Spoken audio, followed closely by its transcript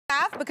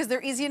because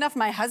they're easy enough,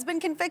 my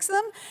husband can fix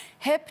them.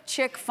 Hip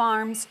Chick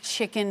Farms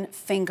chicken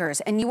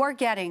fingers. And you are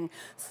getting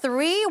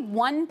 3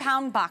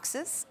 1-pound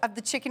boxes of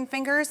the chicken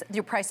fingers.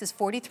 Your price is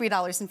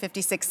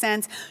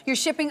 $43.56. Your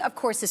shipping, of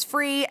course, is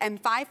free, and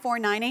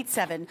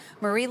 54987.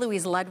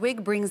 Marie-Louise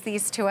Ludwig brings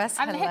these to us.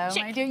 I'm Hello,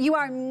 my dear. You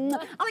are,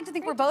 I like to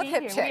think we're both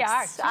hip chicks. We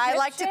are. I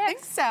like to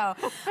think so.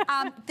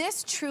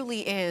 This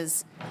truly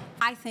is,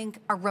 I think,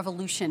 a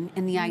revolution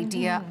in the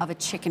idea of a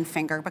chicken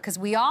finger, because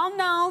we all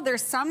know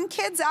there's some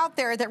kids out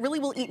there that really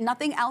will eat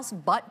nothing else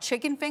but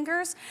chicken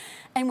fingers.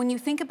 And when you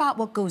think about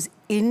what goes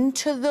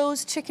into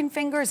those chicken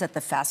fingers at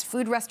the fast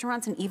food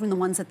restaurants and even the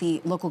ones at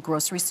the local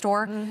grocery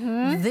store,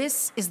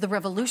 this is the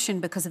revolution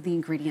because of the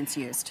ingredients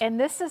used. And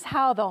this is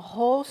how the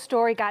whole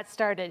story got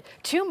started.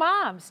 2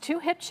 moms, 2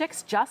 hip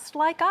chicks just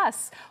like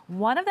us.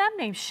 One of them,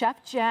 named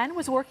Chef Jen,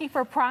 was working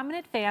for a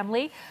prominent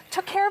family,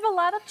 took care of a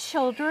lot of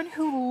children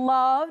who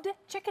loved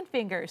chicken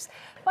fingers.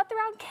 But they're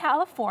out in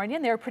California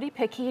and they were pretty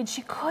picky, and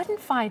she couldn't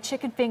find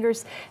chicken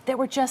fingers that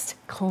were just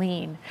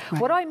clean.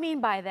 Right. What do I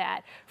mean by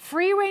that?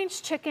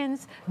 Free-range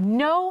chickens,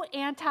 no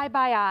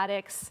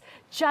antibiotics,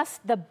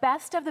 just the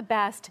best of the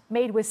best,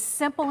 made with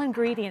simple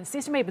ingredients.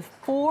 These are made with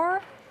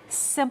 4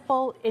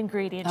 simple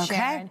ingredients,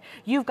 Sharon.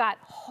 You've got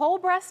whole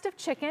breast of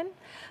chicken,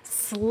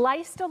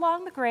 sliced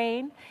along the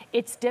grain.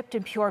 It's dipped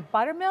in pure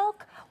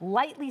buttermilk,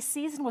 lightly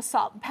seasoned with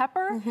salt and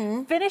pepper,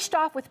 finished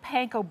off with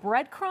panko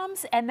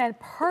breadcrumbs, and then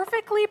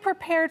perfectly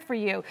prepared for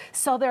you.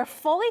 So they're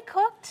fully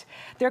cooked,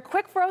 they're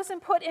quick frozen,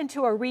 put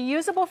into a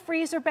reusable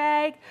freezer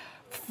bag,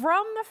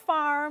 from the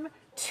farm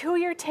to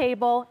your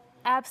table.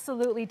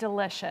 Absolutely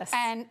delicious.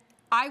 And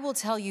I will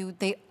tell you,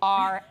 they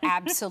are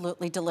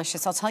absolutely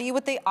delicious. I'll tell you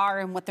what they are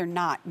and what they're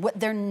not. What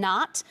they're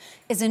not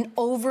is an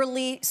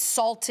overly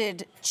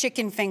salted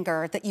chicken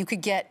finger that you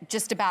could get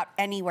just about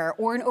anywhere,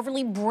 or an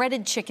overly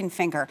breaded chicken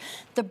finger.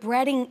 The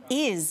breading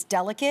is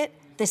delicate,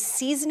 the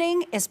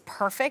seasoning is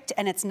perfect,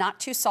 and it's not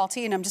too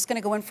salty, and I'm just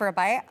gonna go in for a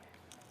bite.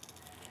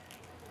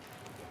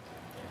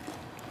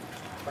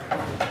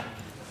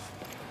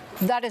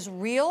 That is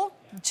real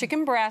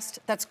chicken breast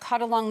that's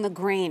cut along the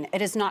grain.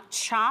 It is not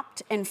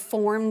chopped and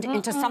formed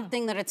into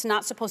something that it's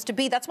not supposed to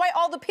be. That's why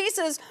all the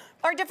pieces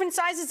are different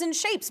sizes and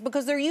shapes,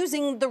 because they're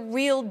using the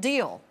real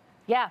deal.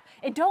 Yeah,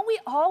 and don't we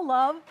all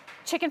love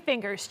chicken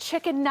fingers,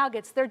 chicken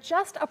nuggets? They're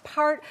just a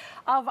part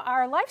of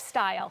our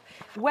lifestyle.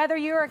 Whether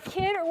you're a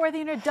kid or whether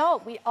you're an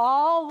adult, we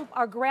all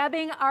are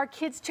grabbing our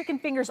kids' chicken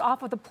fingers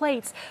off of the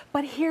plates.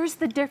 But here's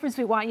the difference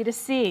we want you to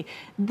see.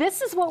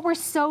 This is what we're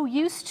so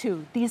used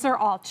to. These are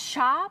all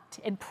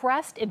chopped and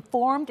pressed and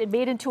formed and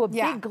made into a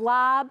big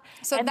glob,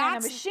 so and then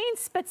a machine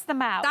spits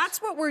them out.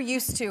 That's what we're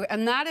used to,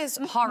 and that is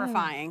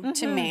horrifying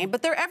to me,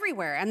 but they're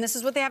everywhere, and this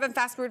is what they have in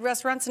fast food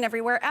restaurants and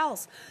everywhere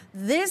else.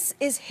 This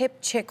is Hip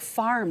Chick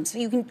Farms.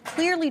 You can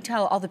clearly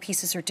tell all the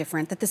pieces are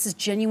different, that this is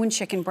genuine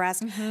chicken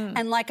breast.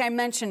 And like I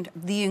mentioned,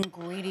 the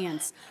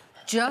ingredients,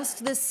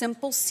 just the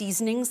simple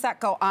seasonings that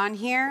go on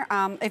here.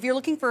 If you're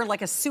looking for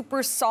like a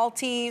super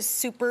salty,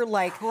 super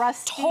like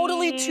crusty,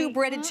 totally too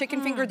breaded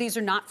chicken finger, these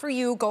are not for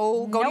you.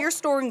 Go to your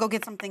store and go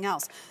get something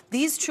else.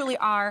 These truly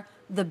are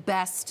the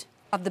best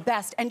of the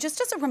best. And just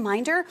as a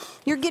reminder,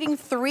 you're getting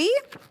 3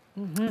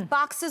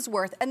 boxes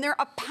worth, and they're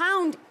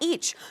 £1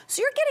 each.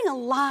 So you're getting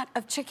a lot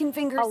of chicken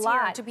fingers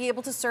here to be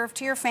able to serve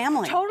to your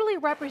family. Totally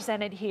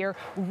represented here,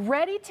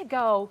 ready to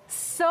go,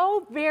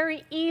 so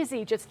very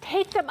easy. Just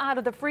take them out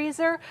of the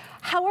freezer,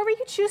 however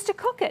you choose to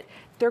cook it.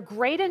 They're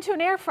great into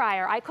an air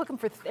fryer. I cook them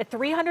at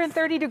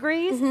 330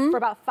 degrees for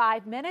about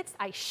 5 minutes.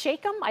 I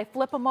shake them, I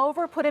flip them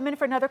over, put them in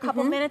for another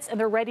couple minutes, and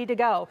they're ready to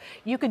go.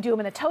 You can do them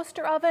in the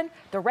toaster oven,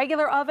 the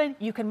regular oven,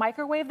 you can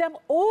microwave them,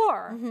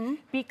 or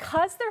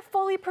because they're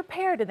fully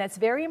prepared, and that's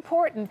very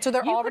important. So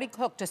they're already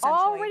cooked, essentially.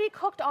 Already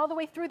cooked all the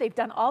way through. They've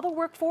done all the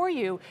work for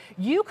you.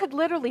 You could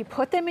literally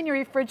put them in your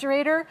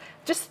refrigerator,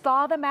 just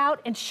thaw them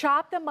out and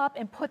chop them up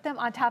and put them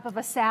on top of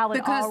a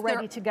salad, all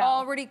ready to go.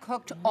 Already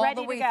cooked all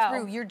the way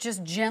through. You're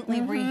just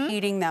gently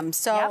reheating them.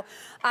 So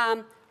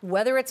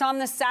whether it's on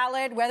the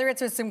salad, whether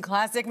it's with some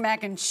classic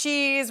mac and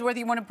cheese, whether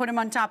you want to put them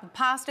on top of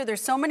pasta,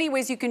 there's so many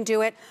ways you can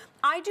do it.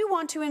 I do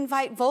want to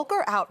invite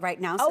Volker out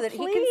right now so that he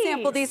can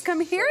sample these.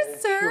 Come here,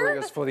 sir.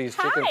 Curious for these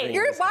chicken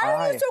fingers. Why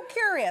are you so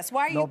curious?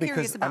 Why are you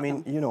curious about them? I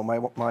mean, you know, my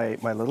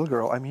little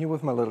girl, I'm here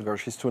with my little girl.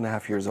 She's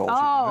 2.5 years old.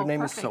 Her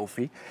name is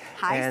Sophie.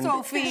 Hi,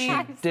 Sophie.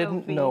 She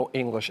didn't know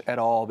English at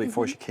all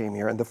before she came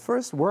here. And the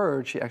first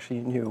word she actually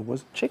knew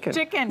was chicken.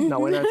 Chicken.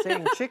 Now, when I'm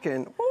saying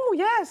chicken, oh,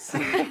 yes.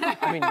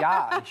 I mean,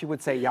 yeah. She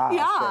would say yeah,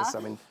 of course. I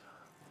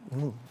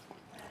mean,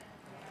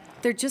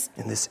 they're just...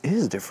 And this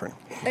is different.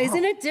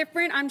 Isn't it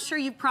different? I'm sure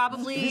you've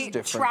probably,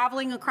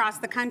 traveling across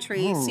the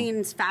country,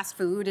 seen fast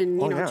food and,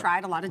 you know,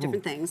 tried a lot of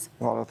different things.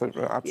 Well,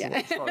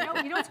 absolutely.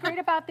 You know what's great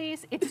about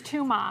these? It's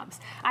 2 moms.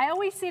 I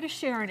always say to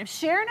Sharon, if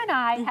Sharon and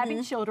I,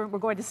 having children, we're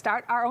going to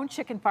start our own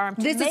chicken farm.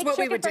 This is what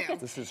we would do.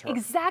 This is her.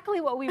 Exactly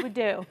what we would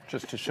do.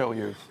 Just to show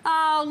you.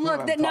 Oh,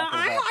 look. Now,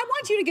 I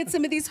want you to get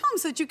some of these home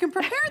so that you can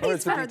prepare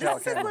these for her.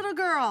 This is little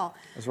girl.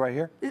 It's right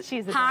here.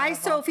 She's Hi,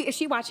 Sophie. Is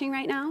she watching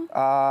right now?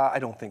 I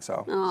don't think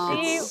so.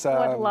 She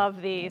would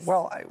love these.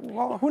 Well,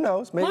 who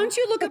knows? Maybe. Why don't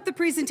you look up the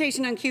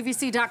presentation on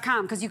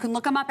QVC.com, because you can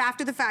look them up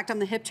after the fact on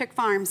the Hip Chick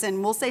Farms,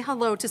 and we'll say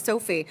hello to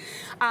Sophie.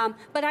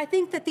 But I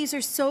think that these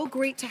are so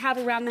great to have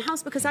around the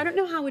house, because I don't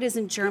know how it is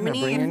in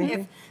Germany.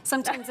 If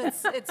sometimes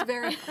it's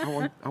very...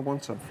 I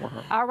want some for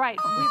her. All right,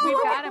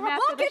 we've got them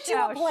after the show. We'll get you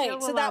a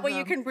plate, so that way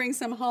you can bring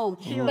some home.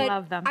 She'll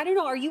love them. I don't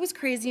know, are you as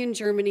crazy in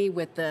Germany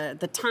with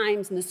the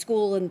times and the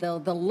school and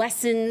the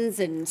lessons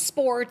and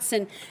sports?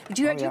 And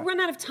do you run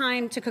out of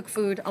time to cook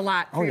food a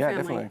lot for your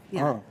family? Definitely.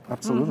 Yeah. Oh,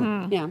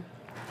 absolutely. Yeah.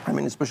 I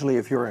mean, especially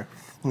if you're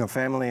a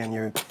family and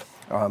you're,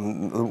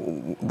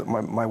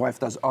 my wife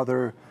has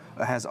other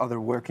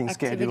working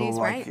schedule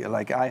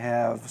like I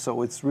have,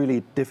 so it's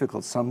really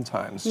difficult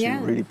sometimes to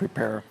really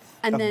prepare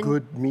a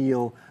good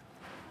meal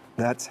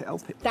that's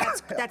healthy.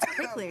 That's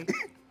quickly.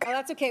 Oh,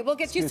 that's okay. We'll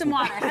get you some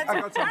water.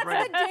 That's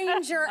the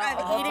danger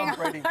of eating on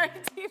our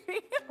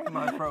TV.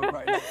 My throat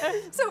right now.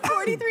 So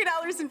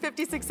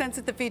 $43.56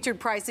 at the featured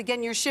price.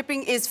 Again, your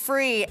shipping is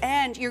free,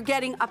 and you're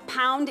getting a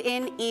pound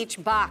in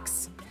each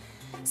box.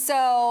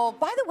 So,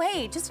 by the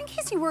way, just in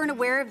case you weren't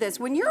aware of this,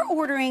 when you're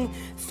ordering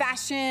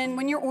fashion,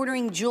 when you're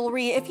ordering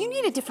jewelry, if you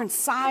need a different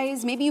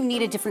size, maybe you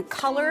need a different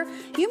color,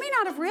 you may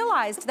not have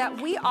realized that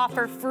we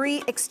offer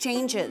free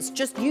exchanges.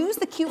 Just use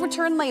the Q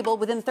return label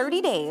within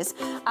 30 days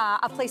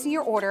of placing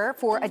your order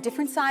for a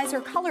different size or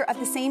color of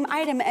the same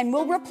item, and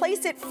we'll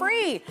replace it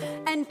free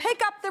and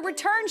pick up the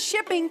return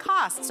shipping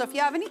cost. So if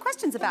you have any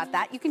questions about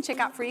that, you can check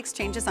out free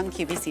exchanges on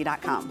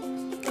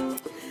QVC.com.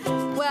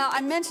 Well,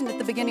 I mentioned at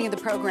the beginning of the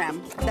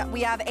program that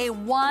we have a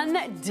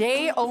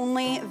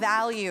one-day-only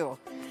value.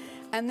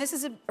 And this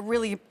is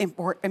really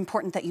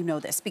important that you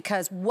know this,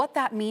 because what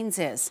that means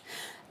is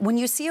when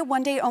you see a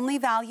one-day-only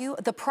value,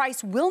 the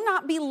price will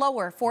not be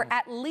lower for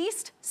at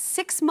least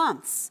 6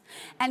 months.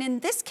 And in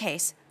this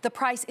case, the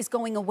price is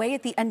going away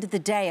at the end of the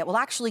day. It will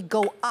actually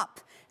go up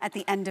at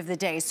the end of the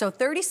day. So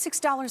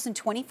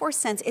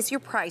 $36.24 is your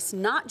price,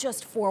 not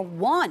just for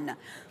one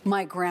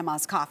My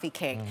Grandma's Coffee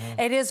Cake.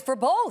 It is for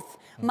both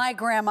My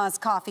Grandma's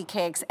Coffee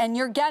Cakes. And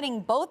you're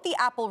getting both the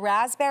apple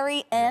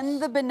raspberry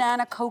and the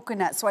banana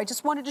coconut. So I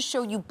just wanted to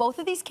show you both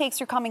of these cakes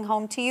are coming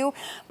home to you.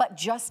 But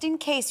just in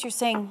case you're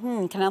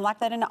saying, can I lock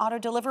that into auto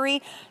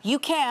delivery? You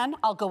can.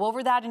 I'll go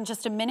over that in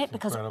just a minute,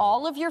 because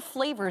all of your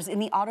flavors in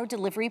the auto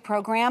delivery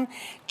program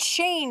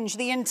change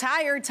the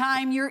entire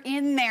time you're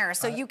in there.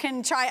 So you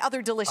can try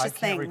other delicious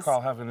things. I can't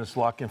recall having this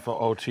lock-in for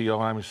OTO,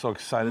 and I'm so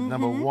excited.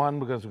 Number one,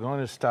 because we're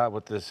going to start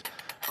with this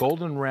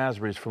golden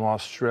raspberries from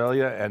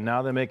Australia, and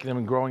now they're making them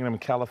and growing them in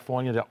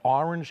California. They're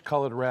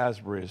orange-colored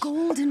raspberries.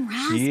 Golden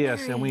raspberries.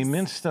 Yes, and we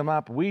mince them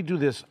up. We do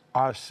this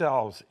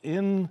ourselves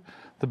in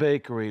the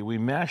bakery. We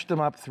mash them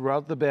up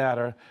throughout the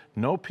batter.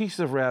 No piece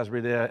of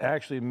raspberry there.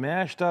 Actually,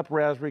 mashed up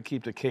raspberry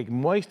keep the cake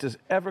moist as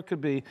ever could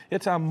be.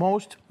 It's our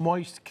most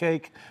moist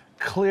cake.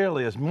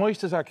 Clearly, as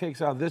moist as our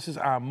cakes are, this is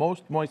our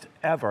most moist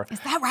ever.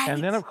 Is that right?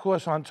 And then, of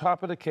course, on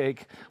top of the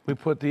cake, we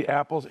put the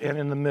apples, and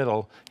in the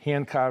middle,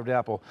 hand-carved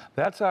apple.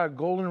 That's our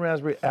golden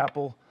raspberry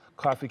apple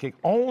coffee cake,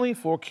 only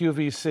for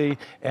QVC.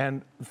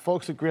 And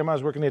folks at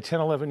Grandma's working there 10,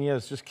 11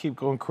 years just keep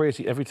going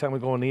crazy every time we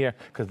go in the air,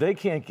 because they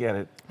can't get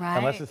it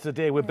unless it's the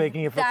day we're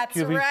baking it for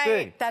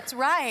QVC. That's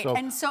right.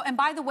 And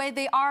by the way,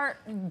 they are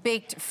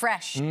baked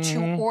fresh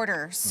to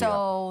order.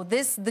 So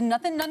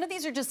none of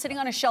these are just sitting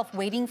on a shelf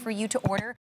waiting for you to order.